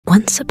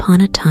Once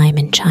upon a time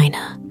in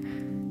China,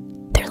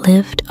 there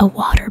lived a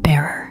water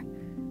bearer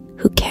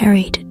who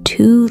carried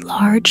 2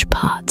 large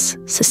pots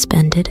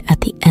suspended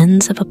at the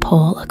ends of a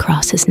pole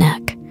across his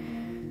neck.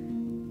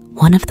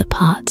 One of the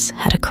pots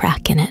had a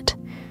crack in it,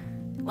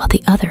 while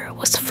the other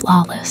was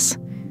flawless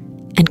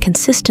and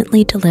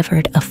consistently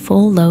delivered a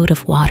full load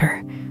of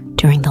water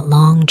during the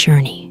long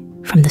journey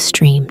from the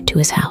stream to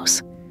his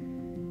house.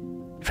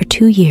 For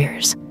 2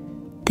 years,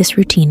 this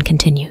routine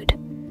continued.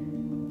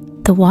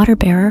 The water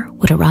bearer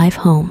would arrive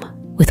home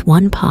with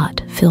 1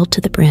 pot filled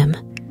to the brim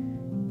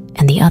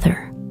and the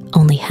other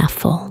only half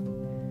full.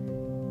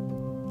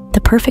 The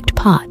perfect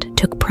pot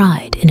took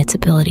pride in its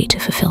ability to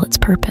fulfill its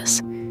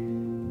purpose,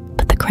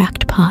 but the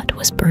cracked pot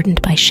was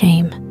burdened by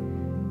shame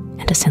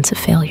and a sense of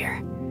failure,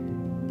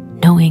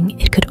 knowing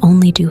it could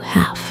only do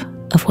half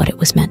of what it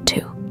was meant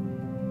to.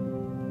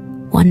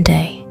 One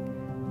day,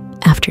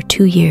 after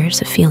 2 years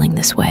of feeling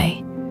this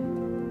way,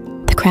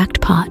 the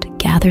cracked pot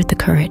gathered the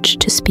courage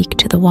to speak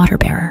to the water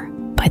bearer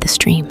by the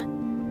stream.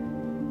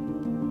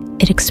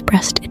 It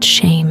expressed its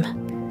shame,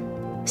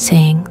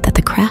 saying that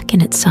the crack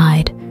in its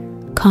side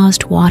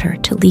caused water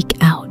to leak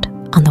out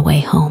on the way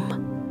home.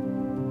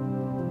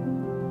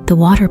 The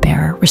water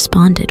bearer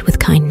responded with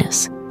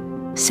kindness,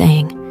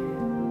 saying,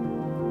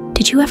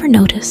 "Did you ever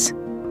notice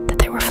that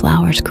there were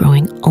flowers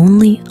growing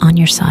only on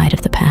your side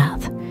of the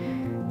path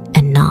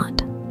and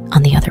not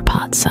on the other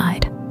pot's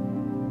side?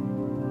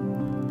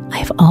 I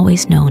have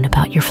always known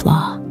about your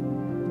flaw,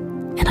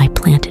 and I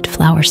planted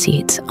flower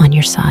seeds on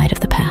your side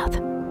of the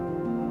path.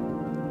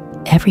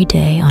 Every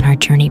day on our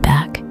journey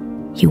back,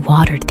 you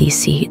watered these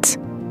seeds.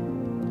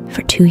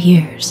 For 2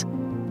 years,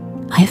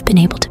 I have been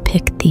able to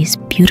pick these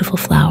beautiful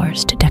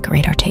flowers to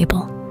decorate our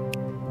table.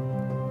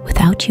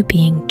 Without you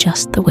being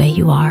just the way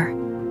you are,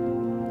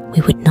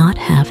 we would not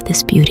have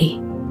this beauty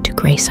to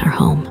grace our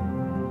home.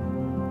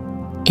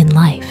 In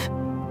life,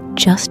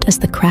 just as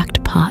the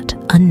cracked pot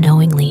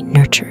unknowingly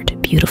nurtured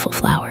beautiful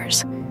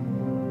flowers,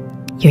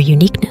 your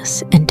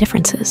uniqueness and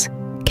differences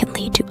can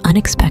lead to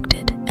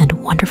unexpected and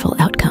wonderful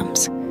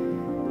outcomes.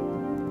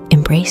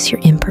 Embrace your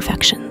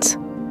imperfections,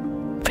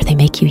 for they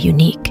make you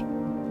unique,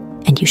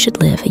 and you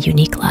should live a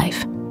unique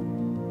life.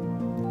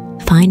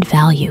 Find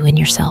value in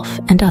yourself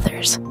and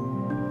others,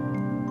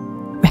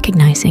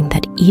 recognizing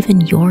that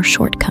even your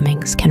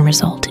shortcomings can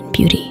result in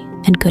beauty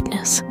and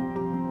goodness.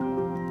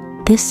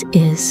 This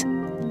is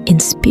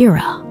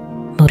Inspira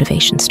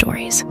Motivation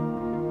Stories.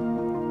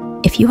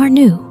 If you are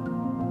new,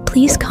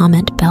 please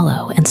comment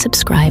below and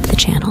subscribe the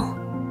channel.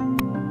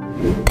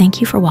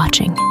 Thank you for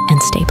watching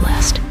and stay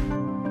blessed.